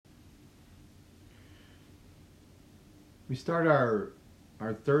We start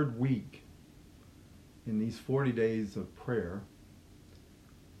our third week in these 40 days of prayer.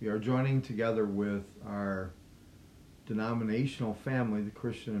 We are joining together with our denominational family, the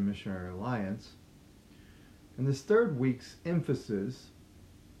Christian and Missionary Alliance. And this third week's emphasis,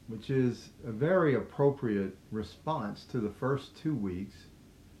 which is a very appropriate response to the first 2 weeks,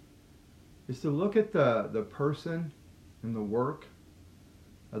 is to look at the person and the work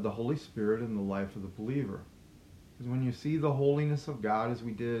of the Holy Spirit in the life of the believer. Because when you see the holiness of God, as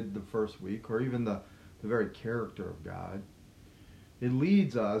we did the first week, or even the very character of God, it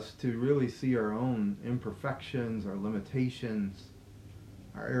leads us to really see our own imperfections, our limitations,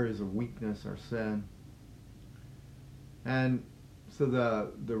 our areas of weakness, our sin. And so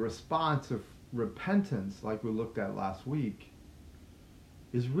the response of repentance, like we looked at last week,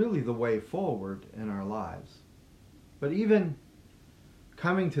 is really the way forward in our lives. But even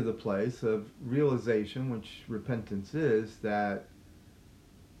coming to the place of realization, which repentance is, that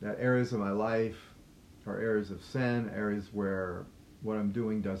areas of my life are areas of sin, areas where what I'm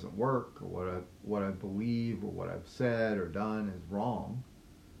doing doesn't work, or what I believe, or what I've said or done is wrong,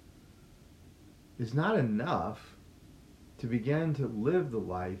 is not enough to begin to live the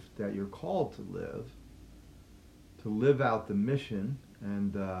life that you're called to live out the mission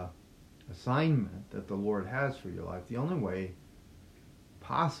and assignment that the Lord has for your life. The only way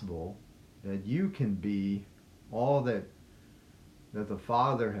possible that you can be all that the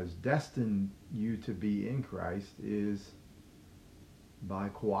Father has destined you to be in Christ is by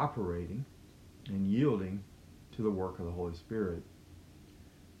cooperating and yielding to the work of the Holy Spirit.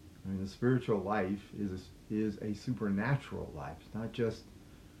 I mean, the spiritual life is a supernatural life. It's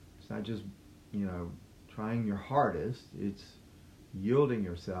not just trying your hardest. It's yielding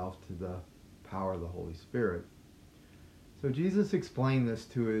yourself to the power of the Holy Spirit. So Jesus explained this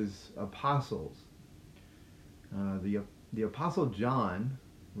to his apostles. The Apostle John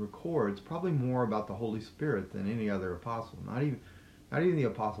records probably more about the Holy Spirit than any other apostle. Not even the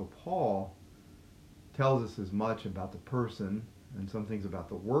Apostle Paul tells us as much about the person and some things about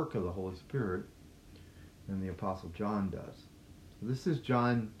the work of the Holy Spirit than the Apostle John does. So this is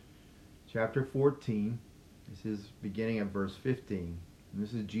John chapter 14. This is beginning at verse 15. And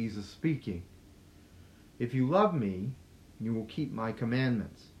this is Jesus speaking. "If you love me, you will keep my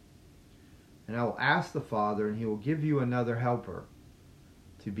commandments. And I will ask the Father, and he will give you another helper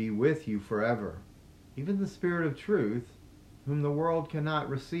to be with you forever, even the Spirit of truth, whom the world cannot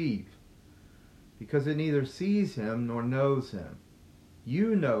receive, because it neither sees him nor knows him.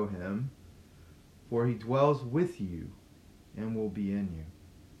 You know him, for he dwells with you and will be in you."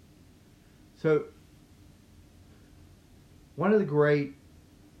 So, one of the great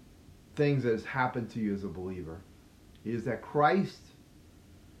things that has happened to you as a believer is that Christ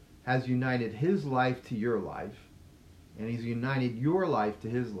has united his life to your life, and he's united your life to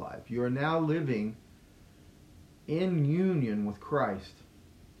his life. You are now living in union with Christ.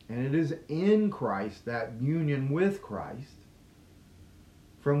 And it is in Christ, that union with Christ,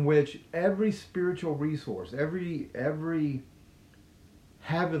 from which every spiritual resource, every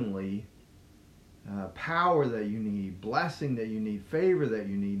heavenly power that you need, blessing that you need, favor that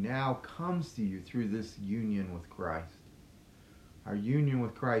you need, now comes to you through this union with Christ. Our union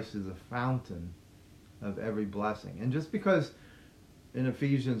with Christ is a fountain of every blessing. And just because in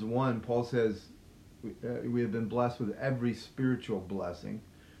Ephesians 1, Paul says we have been blessed with every spiritual blessing,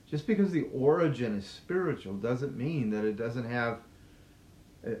 just because the origin is spiritual doesn't mean that it doesn't have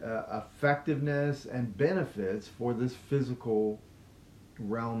effectiveness and benefits for this physical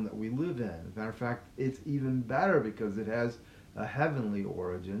realm that we live in. As a matter of fact, it's even better because it has a heavenly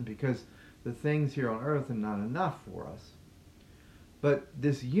origin, because the things here on earth are not enough for us. But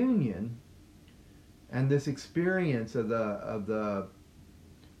this union and this experience of the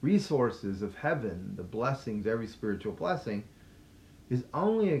resources of heaven, the blessings, every spiritual blessing, is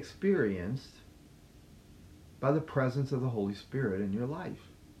only experienced by the presence of the Holy Spirit in your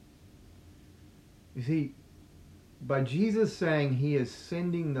life. You see, by Jesus saying he is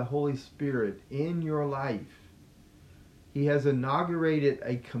sending the Holy Spirit in your life, he has inaugurated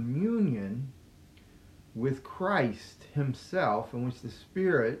a communion with Christ himself, in which the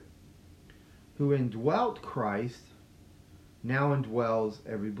Spirit who indwelt Christ now indwells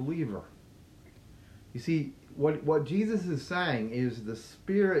every believer. You see, what Jesus is saying is the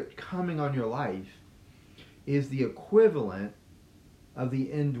Spirit coming on your life is the equivalent of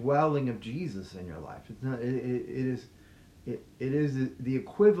the indwelling of Jesus in your life. It's not. It is the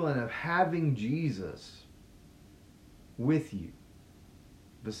equivalent of having Jesus with you,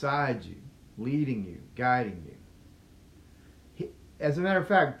 beside you, leading you, guiding you. As a matter of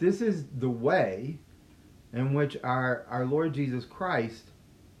fact, this is the way in which our Lord Jesus Christ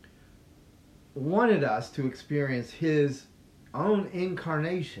wanted us to experience his own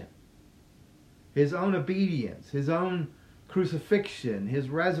incarnation, his own obedience, his own crucifixion, his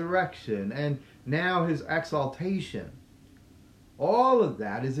resurrection, and now his exaltation. All of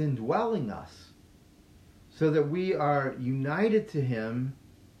that is indwelling us so that we are united to him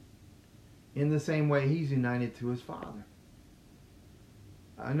in the same way he's united to his Father.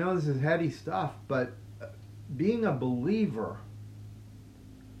 I know this is heady stuff, but being a believer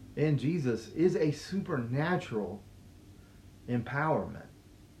in Jesus is a supernatural empowerment.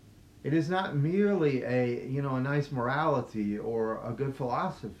 It is not merely a nice morality or a good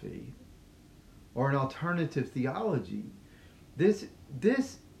philosophy or an alternative theology. This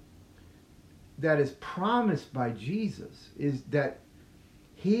that is promised by Jesus is that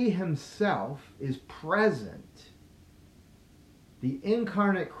he himself is present. The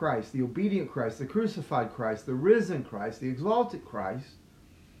incarnate Christ, the obedient Christ, the crucified Christ, the risen Christ, the exalted Christ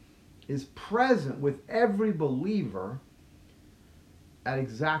is present with every believer at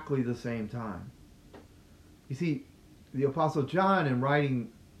exactly the same time. You see, the Apostle John, in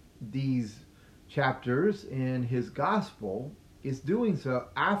writing these chapters in his gospel, is doing so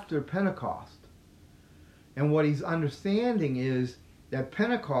after Pentecost. And what he's understanding is that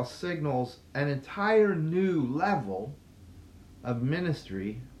Pentecost signals an entire new level of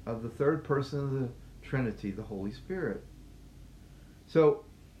ministry of the third person of the Trinity, the Holy Spirit. So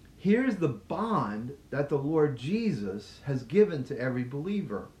here's the bond that the Lord Jesus has given to every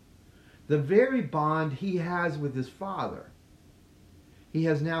believer. The very bond he has with his Father. He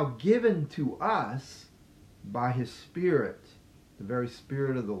has now given to us by his Spirit, the very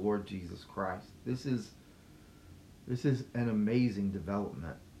Spirit of the Lord Jesus Christ. This is an amazing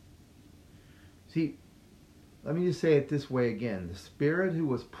development. See, let me just say it this way again. The Spirit who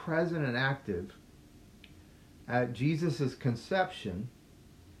was present and active at Jesus' conception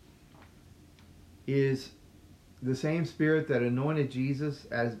is the same Spirit that anointed Jesus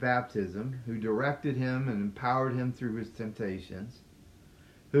at his baptism, who directed him and empowered him through his temptations,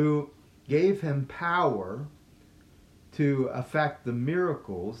 who gave him power to effect the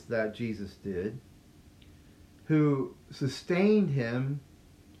miracles that Jesus did, who sustained him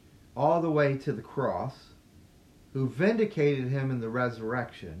all the way to the cross, who vindicated him in the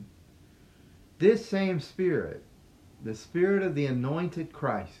resurrection. This same Spirit, the Spirit of the anointed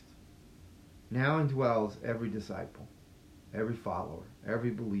Christ, now indwells every disciple, every follower,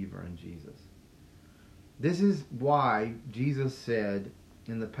 every believer in Jesus. This is why Jesus said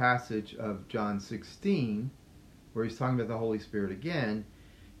in the passage of John 16, where he's talking about the Holy Spirit again,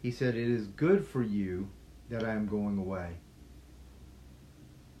 he said, "It is good for you that I am going away."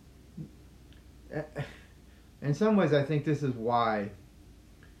 In some ways, I think this is why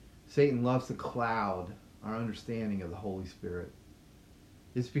Satan loves to cloud our understanding of the Holy Spirit.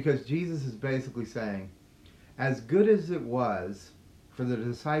 It's because Jesus is basically saying, as good as it was for the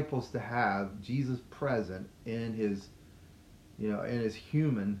disciples to have Jesus present in his, in his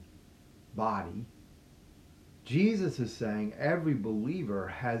human body, Jesus is saying every believer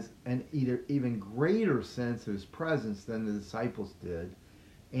has an even greater sense of his presence than the disciples did,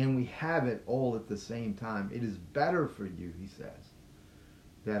 and we have it all at the same time. It is better for you, he says,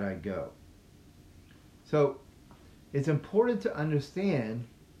 that I go. So it's important to understand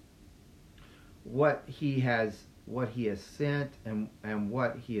what he has sent and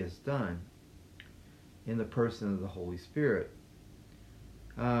what he has done in the person of the Holy Spirit.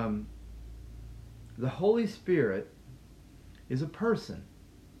 The Holy Spirit is a person,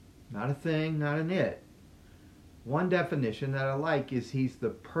 not a thing, not an it. One definition that I like is he's the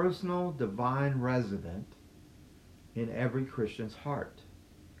personal divine resident in every Christian's heart.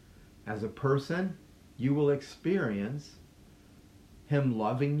 As a person, you will experience him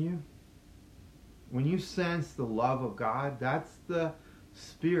loving you. When you sense the love of God, that's the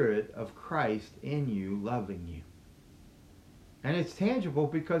Spirit of Christ in you loving you. And it's tangible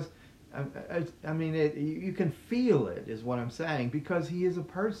because, you can feel it, is what I'm saying, because he is a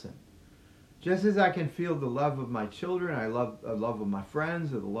person. Just as I can feel the love of my children, the love of my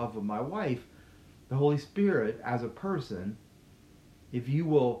friends, or the love of my wife, the Holy Spirit as a person, if you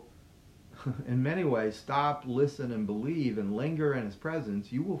will, in many ways, stop, listen, and believe, and linger in his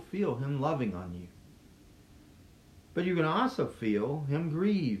presence, you will feel him loving on you. But you can also feel him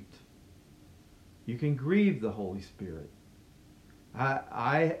grieved. You can grieve the Holy Spirit.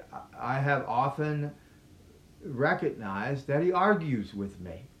 I have often recognized that he argues with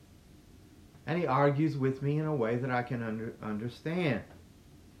me. And he argues with me in a way that I can understand.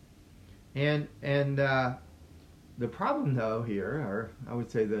 And the problem, though, here, or I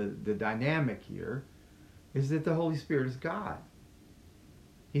would say the dynamic here, is that the Holy Spirit is God.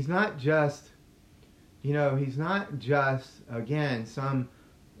 He's not just, he's not just, again, some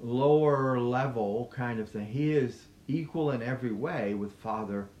lower level kind of thing. He is equal in every way with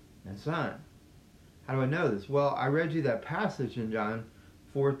Father and Son. How do I know this? Well, I read you that passage in John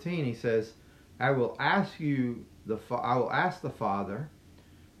 14. He says, I will ask the Father,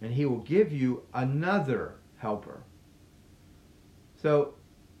 and he will give you another helper. So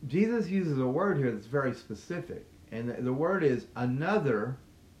Jesus uses a word here that's very specific, and the word is another,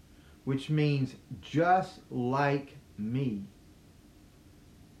 which means just like me.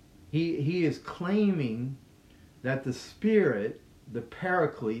 He is claiming that the Spirit, the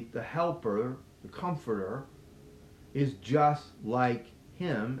Paraclete, the Helper, the Comforter, is just like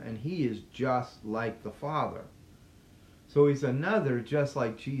him, and he is just like the Father. So he's another just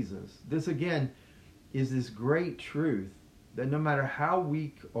like Jesus. This again is this great truth that no matter how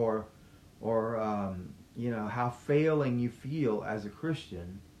weak or how failing you feel as a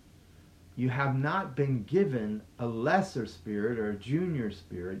Christian, you have not been given a lesser spirit or a junior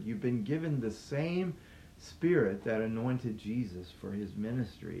spirit. You've been given the same Spirit that anointed Jesus for his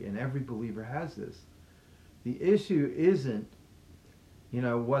ministry, and every believer has this. The issue isn't,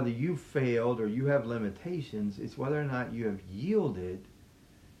 whether you failed or you have limitations. It's whether or not you have yielded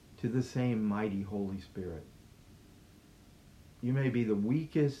to the same mighty Holy Spirit. You may be the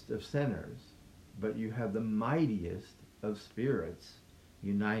weakest of sinners, but you have the mightiest of spirits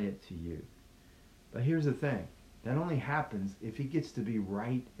united to you. But here's the thing. That only happens if he gets to be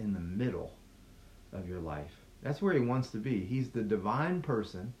right in the middle of your life. That's where he wants to be. He's the divine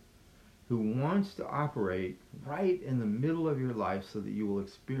person who wants to operate right in the middle of your life so that you will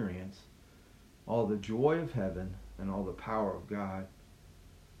experience all the joy of heaven and all the power of God.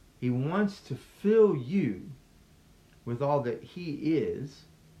 He wants to fill you with all that he is,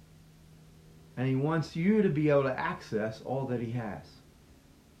 and he wants you to be able to access all that he has.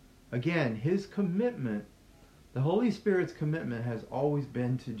 Again, his commitment, the Holy Spirit's commitment, has always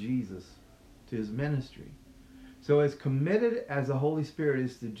been to Jesus, to his ministry. So as committed as the Holy Spirit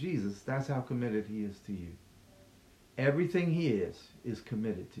is to Jesus, that's how committed he is to you. Everything he is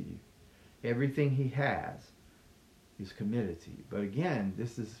committed to you. Everything he has is committed to you. But again,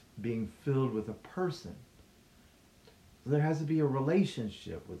 this is being filled with a person. So there has to be a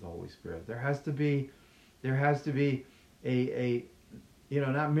relationship with the Holy Spirit. There has to be a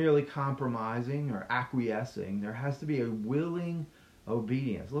not merely compromising or acquiescing. There has to be a willing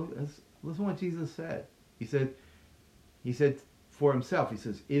obedience. Look, listen what Jesus said. He said for himself, he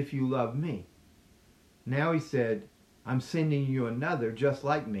says, if you love me. Now he said, I'm sending you another just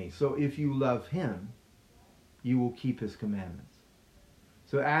like me. So if you love him, you will keep his commandments.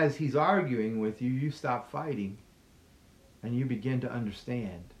 So as he's arguing with you, you stop fighting and you begin to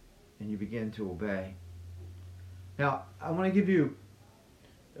understand and you begin to obey. Now, I want to give you,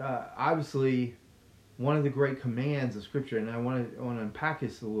 obviously, one of the great commands of Scripture, and I want to unpack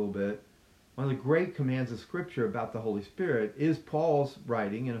this a little bit. One of the great commands of Scripture about the Holy Spirit is Paul's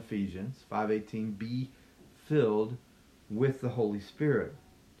writing in Ephesians 5:18, be filled with the Holy Spirit.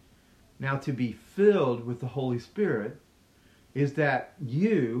 Now, to be filled with the Holy Spirit is that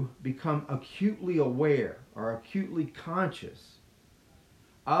you become acutely aware or acutely conscious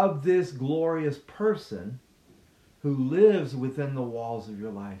of this glorious person who lives within the walls of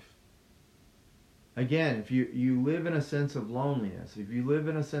your life. Again, if you live in a sense of loneliness, if you live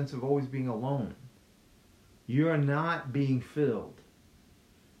in a sense of always being alone, you are not being filled.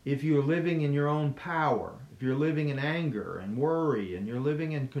 If you're living in your own power, if you're living in anger and worry, and you're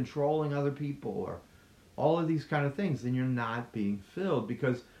living in controlling other people, or all of these kind of things, then you're not being filled,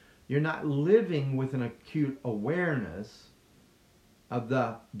 because you're not living with an acute awareness of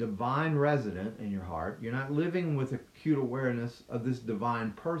the divine resident in your heart. You're not living with acute awareness of this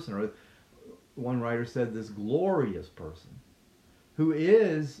divine person, or one writer said this glorious person, who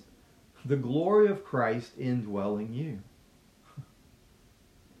is the glory of Christ indwelling you.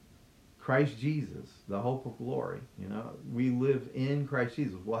 Christ Jesus, the hope of glory. We live in Christ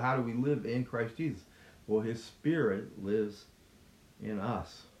Jesus. Well, how do we live in Christ Jesus? Well, his Spirit lives in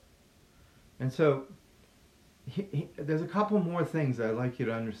us. And so, there's a couple more things I'd like you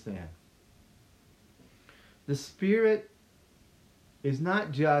to understand. The Spirit is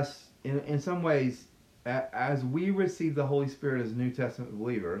not just, in some ways, as we receive the Holy Spirit as New Testament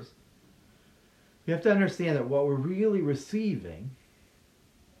believers, you have to understand that what we're really receiving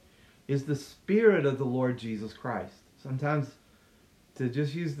is the Spirit of the Lord Jesus Christ. Sometimes, to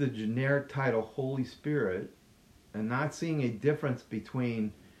just use the generic title Holy Spirit and not seeing a difference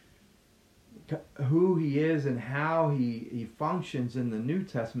between who he is and how he functions in the New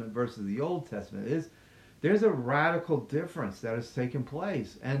Testament versus the Old Testament there's a radical difference that has taken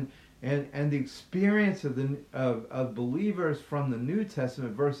place, and the experience of believers from the New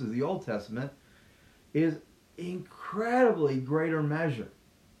Testament versus the Old Testament is incredibly greater measure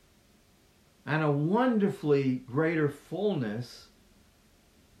and a wonderfully greater fullness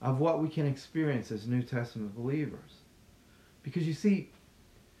of what we can experience as New Testament believers. Because you see,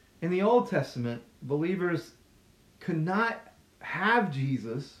 in the Old Testament, believers could not have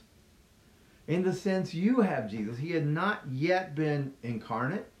Jesus in the sense you have Jesus. He had not yet been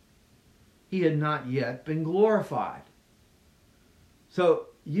incarnate. He had not yet been glorified. So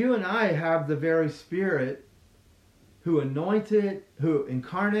you and I have the very Spirit who anointed, who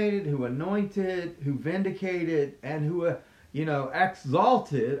incarnated, who anointed, who vindicated, and who,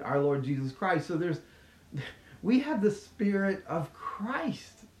 exalted our Lord Jesus Christ. So we have the Spirit of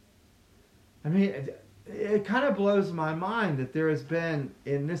Christ. I mean, it kind of blows my mind that there has been,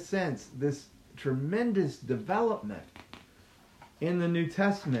 in this sense, this tremendous development in the New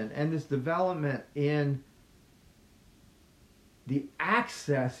Testament, and this development in the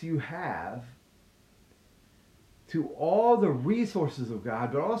access you have to all the resources of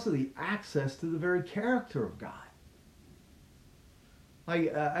God, but also the access to the very character of God.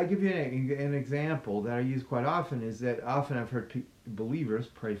 Like, I give you an example that I use quite often, is that often I've heard believers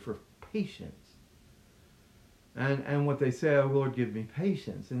pray for patience. And what they say, oh Lord, give me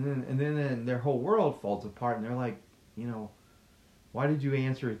patience. And then their whole world falls apart, and they're like, why did you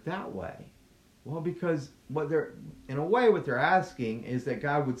answer it that way? Well, because what they're asking is that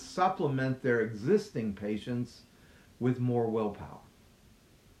God would supplement their existing patience with more willpower.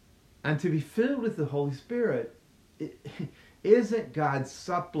 And to be filled with the Holy Spirit isn't God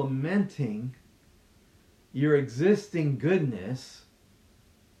supplementing your existing goodness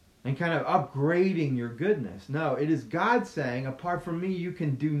and kind of upgrading your goodness. No, it is God saying, apart from me, you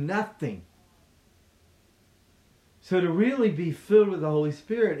can do nothing. So to really be filled with the Holy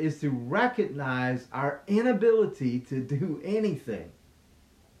Spirit is to recognize our inability to do anything.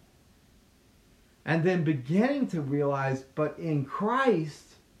 And then beginning to realize, but in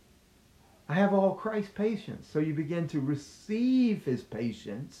Christ, I have all Christ's patience. So you begin to receive His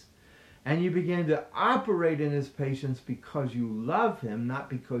patience, and you begin to operate in His patience because you love Him, not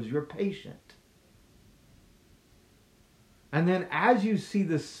because you're patient. And then as you see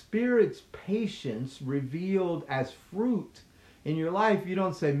the Spirit's patience revealed as fruit in your life, you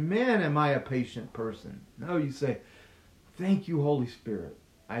don't say, man, am I a patient person. No, you say, thank you, Holy Spirit.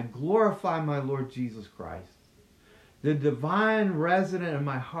 I glorify my Lord Jesus Christ. The divine resident in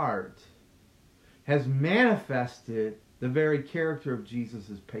my heart has manifested the very character of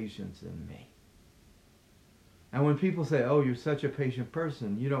Jesus' patience in me. And when people say, oh, you're such a patient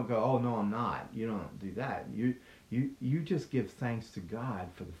person, you don't go, oh, no, I'm not. You don't do that. You just give thanks to God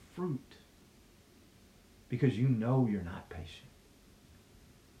for the fruit, because you know you're not patient.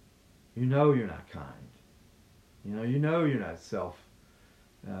 You know you're not kind. You know you're not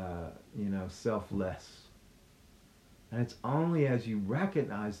selfless. And it's only as you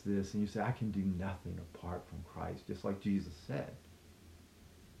recognize this and you say, I can do nothing apart from Christ, just like Jesus said.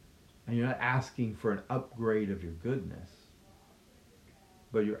 And you're not asking for an upgrade of your goodness,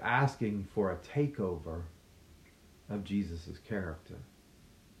 but you're asking for a takeover of Jesus' character.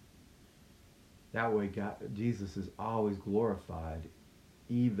 That way Jesus is always glorified,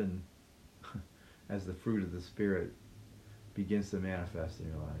 even as the fruit of the Spirit begins to manifest in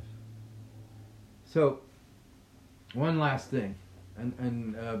your life. So, one last thing,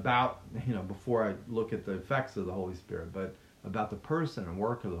 and about, before I look at the effects of the Holy Spirit, but about the person and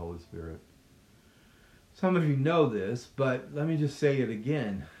work of the Holy Spirit. Some of you know this, but let me just say it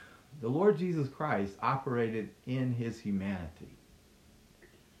again. The Lord Jesus Christ operated in His humanity.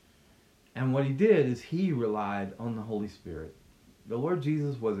 And what He did is He relied on the Holy Spirit. The Lord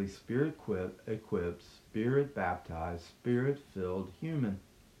Jesus was a Spirit-equipped, Spirit-baptized, Spirit-filled human.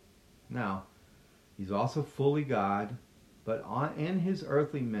 Now, He's also fully God, but in His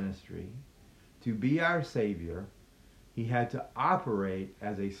earthly ministry, to be our Savior, He had to operate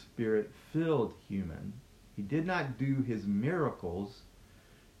as a Spirit-filled human. He did not do His miracles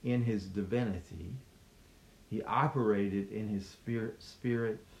in His divinity. He operated in His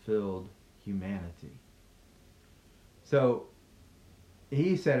Spirit-filled humanity. So,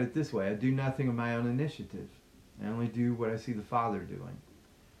 He said it this way, I do nothing of my own initiative. I only do what I see the Father doing.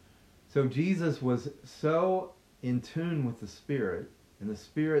 So Jesus was so in tune with the Spirit, and the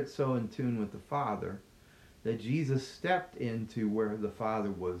Spirit so in tune with the Father, that Jesus stepped into where the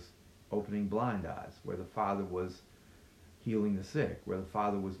Father was opening blind eyes, where the Father was healing the sick, where the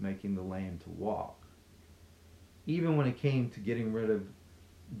Father was making the lame to walk. Even when it came to getting rid of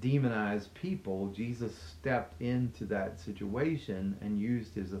demonized people, Jesus stepped into that situation and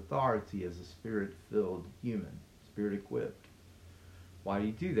used his authority as a spirit-filled human, spirit-equipped. Why did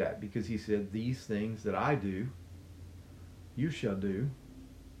he do that? Because he said, these things that I do, you shall do,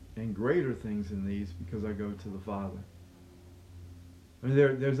 and greater things than these, because I go to the Father. I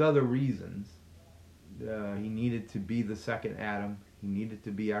mean, there's other reasons. He needed to be the second Adam. He needed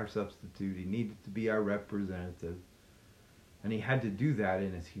to be our substitute. He needed to be our representative. And he had to do that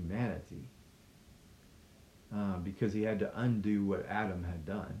in his humanity. Because he had to undo what Adam had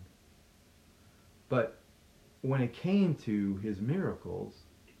done. But when it came to his miracles,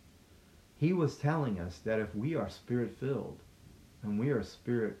 he was telling us that if we are spirit-filled and we are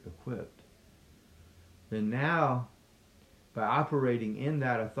spirit-equipped, then now, by operating in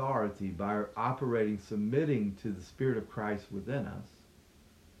that authority, by operating, submitting to the Spirit of Christ within us,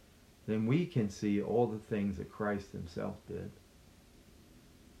 then we can see all the things that Christ himself did.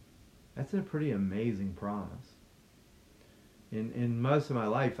 That's a pretty amazing promise. In most of my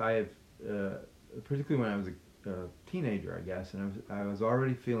life, I have, particularly when I was a teenager, I guess, and I was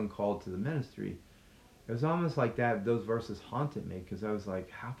already feeling called to the ministry, it was almost like that. Those verses haunted me, because I was like,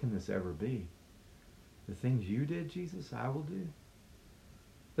 how can this ever be? The things you did, Jesus, I will do.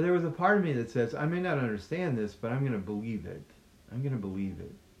 But there was a part of me that says, I may not understand this, but I'm going to believe it. I'm going to believe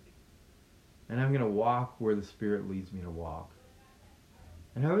it. And I'm going to walk where the Spirit leads me to walk.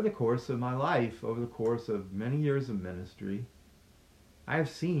 And over the course of my life, over the course of many years of ministry, I have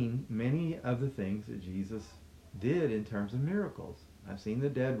seen many of the things that Jesus did in terms of miracles. I've seen the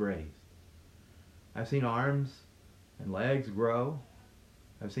dead raised. I've seen arms and legs grow.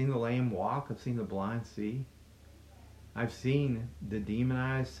 I've seen the lame walk. I've seen the blind see. I've seen the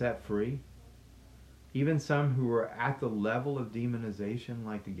demonized set free. Even some who were at the level of demonization,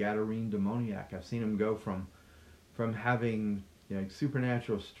 like the Gadarene demoniac, I've seen them go from having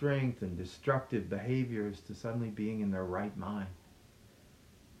supernatural strength and destructive behaviors to suddenly being in their right mind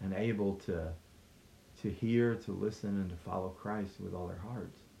and able to hear, to listen, and to follow Christ with all their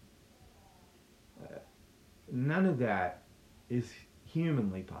hearts. None of that is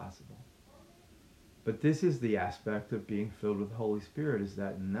humanly possible. But this is the aspect of being filled with the Holy Spirit, is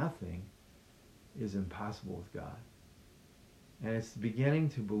that nothing is impossible with God. And it's beginning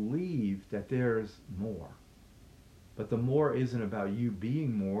to believe that there's more. But the more isn't about you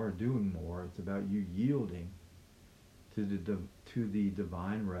being more or doing more. It's about you yielding to the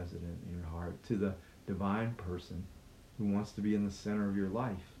divine resident in your heart, to the divine person who wants to be in the center of your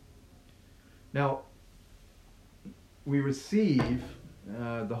life. Now, we receive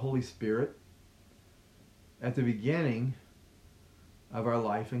the Holy Spirit at the beginning of our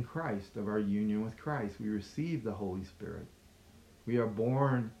life in Christ, of our union with Christ. We receive the Holy Spirit. We are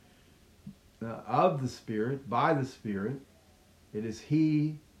born of the Spirit, by the Spirit. It is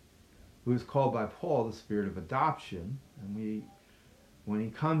He who is called by Paul the Spirit of adoption. And when He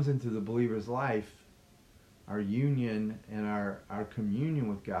comes into the believer's life, our union and our communion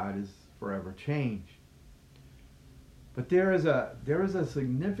with God is forever changed. But there is a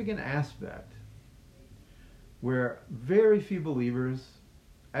significant aspect where very few believers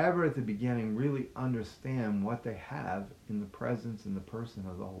ever at the beginning really understand what they have in the presence and the person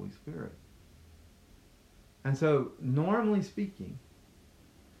of the Holy Spirit. And so, normally speaking,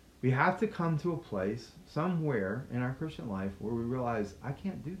 we have to come to a place somewhere in our Christian life where we realize, I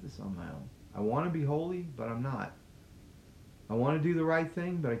can't do this on my own. I want to be holy, but I'm not. I want to do the right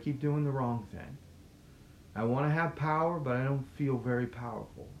thing, but I keep doing the wrong thing. I want to have power, but I don't feel very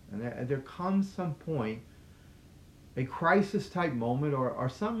powerful. And there comes some point, a crisis type moment, or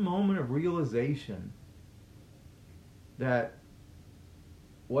some moment of realization that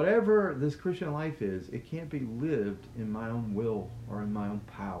whatever this Christian life is, it can't be lived in my own will or in my own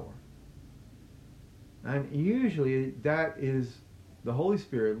power. And usually that is the Holy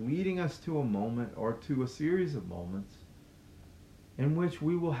Spirit leading us to a moment or to a series of moments in which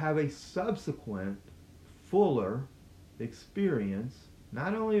we will have a subsequent, fuller experience,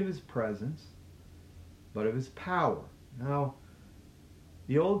 not only of His presence, but of His power. Now,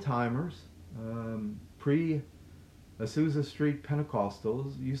 the old-timers, pre-Azusa Street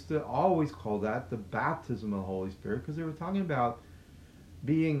Pentecostals, used to always call that the baptism of the Holy Spirit, because they were talking about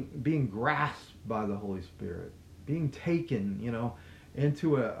being grasped by the Holy Spirit, being taken,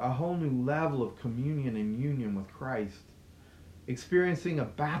 into a whole new level of communion and union with Christ, experiencing a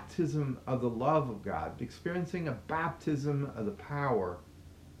baptism of the love of God, experiencing a baptism of the power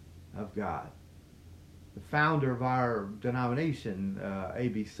of God. The founder of our denomination,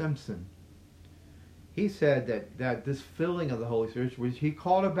 A.B. Simpson, he said that this filling of the Holy Spirit, which he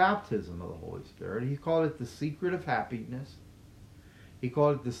called a baptism of the Holy Spirit, he called it the secret of happiness. He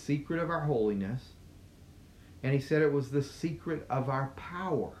called it the secret of our holiness. And he said it was the secret of our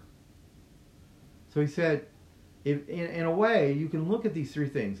power. So he said, if, in a way, you can look at these three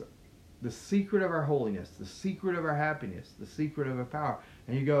things. The secret of our holiness, the secret of our happiness, the secret of our power.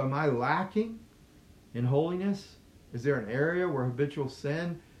 And you go, am I lacking in holiness? Is there an area where habitual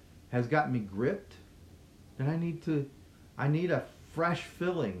sin has got me gripped? Then I need a fresh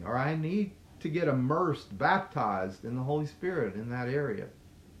filling, or I need to get immersed, baptized in the Holy Spirit in that area.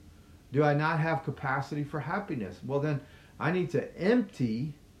 Do I not have capacity for happiness? Well, then I need to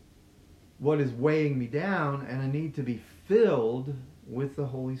empty what is weighing me down, and I need to be filled with the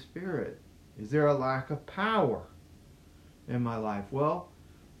Holy Spirit. Is there a lack of power in my life? Well,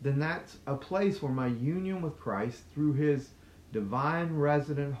 then that's a place where my union with Christ through his divine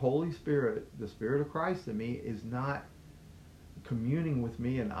resident Holy Spirit, the Spirit of Christ in me, is not communing with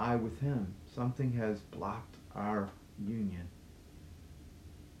me and I with him. Something has blocked our union.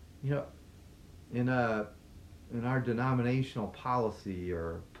 You know, in our denominational policy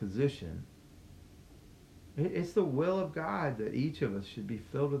or position, it's the will of God that each of us should be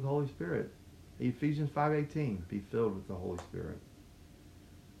filled with the Holy Spirit. Ephesians 5:18, be filled with the Holy Spirit.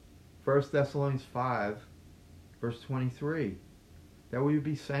 1 Thessalonians 5, verse 23, that we would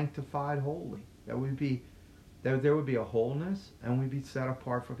be sanctified holy, that there would be a wholeness, and we'd be set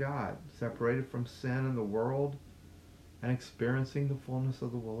apart for God, separated from sin and the world, and experiencing the fullness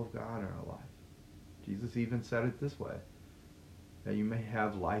of the will of God in our life. Jesus even said it this way, that you may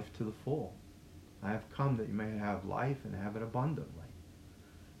have life to the full. I have come that you may have life and have it abundantly.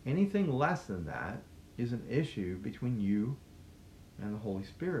 Anything less than that is an issue between you and the Holy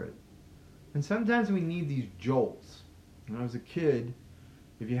Spirit. And sometimes we need these jolts. When I was a kid,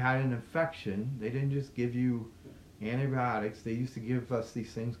 if you had an infection, they didn't just give you antibiotics. They used to give us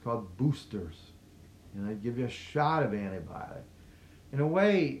these things called boosters. And they'd give you a shot of antibiotic. In a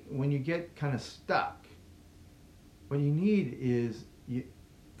way, when you get kind of stuck, what you need is you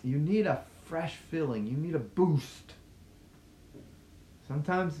need a fresh filling. You need a boost.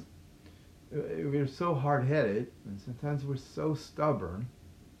 Sometimes we're so hard-headed, and sometimes we're so stubborn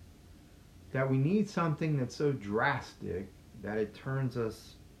that we need something that's so drastic that it turns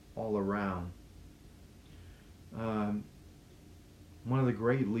us all around. One of the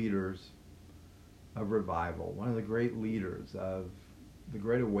great leaders of revival, one of the great leaders of the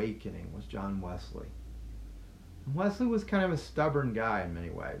Great Awakening was John Wesley. And Wesley was kind of a stubborn guy in many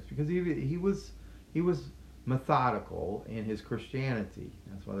ways because he was methodical in his Christianity.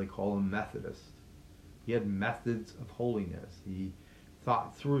 That's why they call him Methodist. He had methods of holiness. He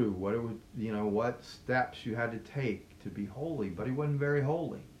thought through what steps you had to take to be holy, but he wasn't very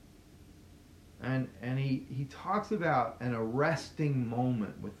holy. And he talks about an arresting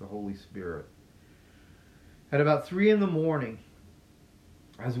moment with the Holy Spirit. At about 3 a.m,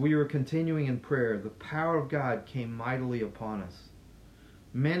 as we were continuing in prayer, the power of God came mightily upon us.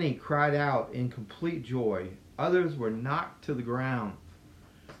 Many cried out in complete joy. Others were knocked to the ground.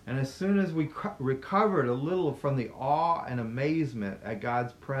 And as soon as we recovered a little from the awe and amazement at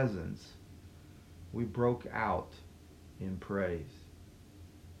God's presence, we broke out in praise.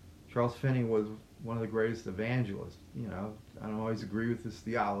 Charles Finney was one of the greatest evangelists. You know, I don't always agree with his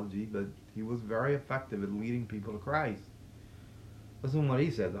theology, but he was very effective at leading people to Christ. Listen to what he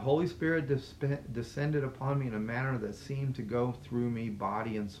said. The Holy Spirit descended upon me in a manner that seemed to go through me,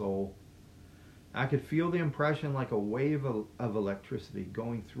 body and soul. I could feel the impression like a wave of electricity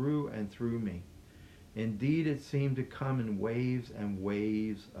going through and through me. Indeed, it seemed to come in waves and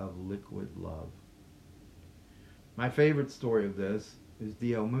waves of liquid love. My favorite story of this is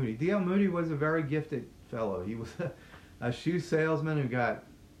D.L. Moody. D.L. Moody was a very gifted fellow. He was a shoe salesman who got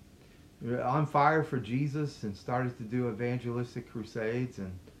on fire for Jesus and started to do evangelistic crusades.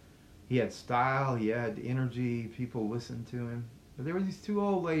 And he had style, he had energy, people listened to him. But there were these two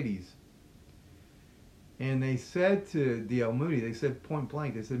old ladies. And they said to D.L. Moody, they said point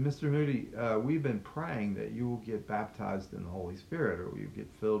blank, they said, Mr. Moody, we've been praying that you will get baptized in the Holy Spirit, or you get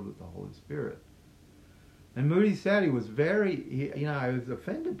filled with the Holy Spirit. And Moody said he was I was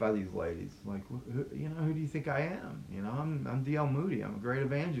offended by these ladies. Like, who do you think I am? I'm D.L. Moody. I'm a great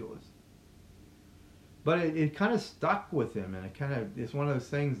evangelist. But it kind of stuck with him, and it's one of those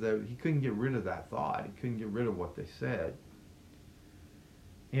things that he couldn't get rid of that thought. He couldn't get rid of what they said.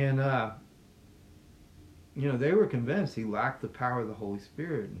 And, they were convinced he lacked the power of the Holy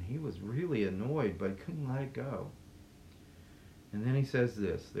Spirit, and he was really annoyed, but he couldn't let it go. And then he says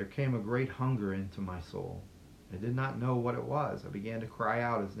this, there came a great hunger into my soul. I did not know what it was. I began to cry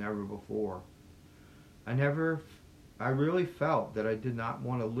out as never before. I really felt that I did not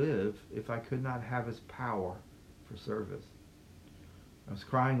want to live if I could not have his power for service. I was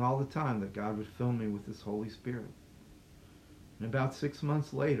crying all the time that God would fill me with His Holy Spirit. And about 6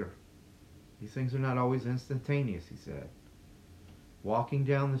 months later, these things are not always instantaneous, he said. Walking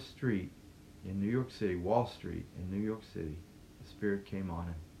down the street in New York City, Wall Street in New York City, the Spirit came on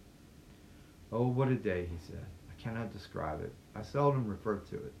him. Oh, what a day, he said. I cannot describe it. I seldom refer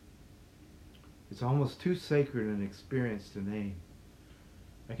to it. It's almost too sacred an experience to name.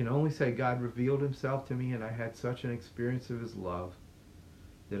 I can only say God revealed Himself to me, and I had such an experience of His love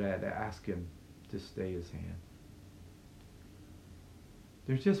that I had to ask Him to stay His hand.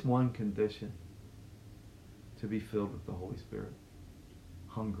 There's just one condition to be filled with the Holy Spirit.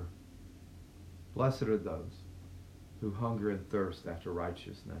 Hunger. Blessed are those who hunger and thirst after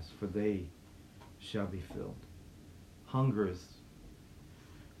righteousness, for they shall be filled. Hunger is,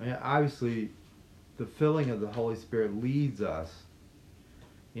 obviously, the filling of the Holy Spirit leads us,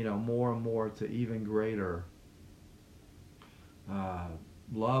 more and more to even greater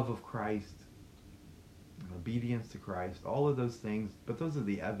love of Christ, obedience to Christ, all of those things, but those are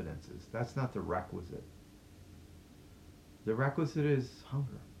the evidences. That's not the requisite. The requisite is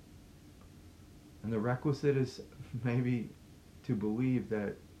hunger. And the requisite is maybe to believe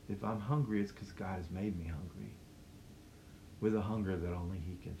that if I'm hungry, it's because God has made me hungry with a hunger that only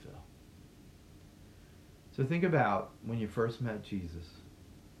He can fill. So think about when you first met Jesus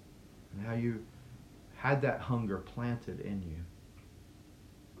and how you had that hunger planted in you.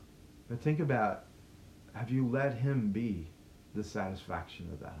 But think about, have you let Him be the satisfaction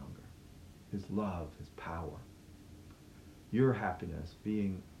of that hunger? His love, His power. Your happiness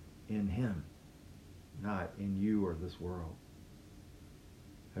being in Him, not in you or this world.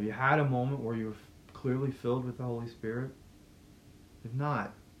 Have you had a moment where you're clearly filled with the Holy Spirit? If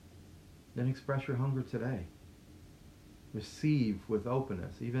not, then express your hunger today. Receive with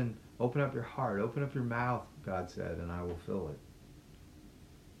openness. Even open up your heart, open up your mouth, God said, and I will fill it.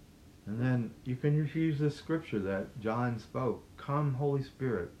 And then you can just use this scripture that John spoke. Come, Holy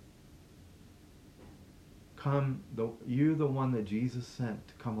Spirit. Come, you the one that Jesus sent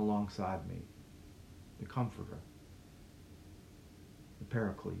to come alongside me. The Comforter. The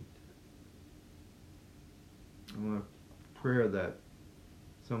Paraclete. And a prayer that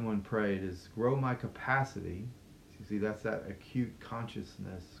someone prayed is, grow my capacity. You see, that's that acute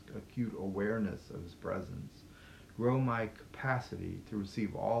consciousness, acute awareness of His presence. Grow my capacity to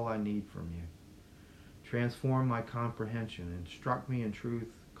receive all I need from you. Transform my comprehension. Instruct me in truth.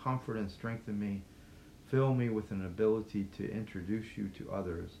 Comfort and strengthen me. Fill me with an ability to introduce you to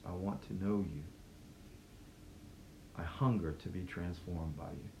others. I want to know you. I hunger to be transformed by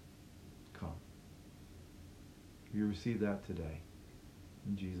you. Come. You receive that today.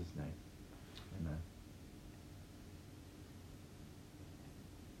 In Jesus' name. Amen.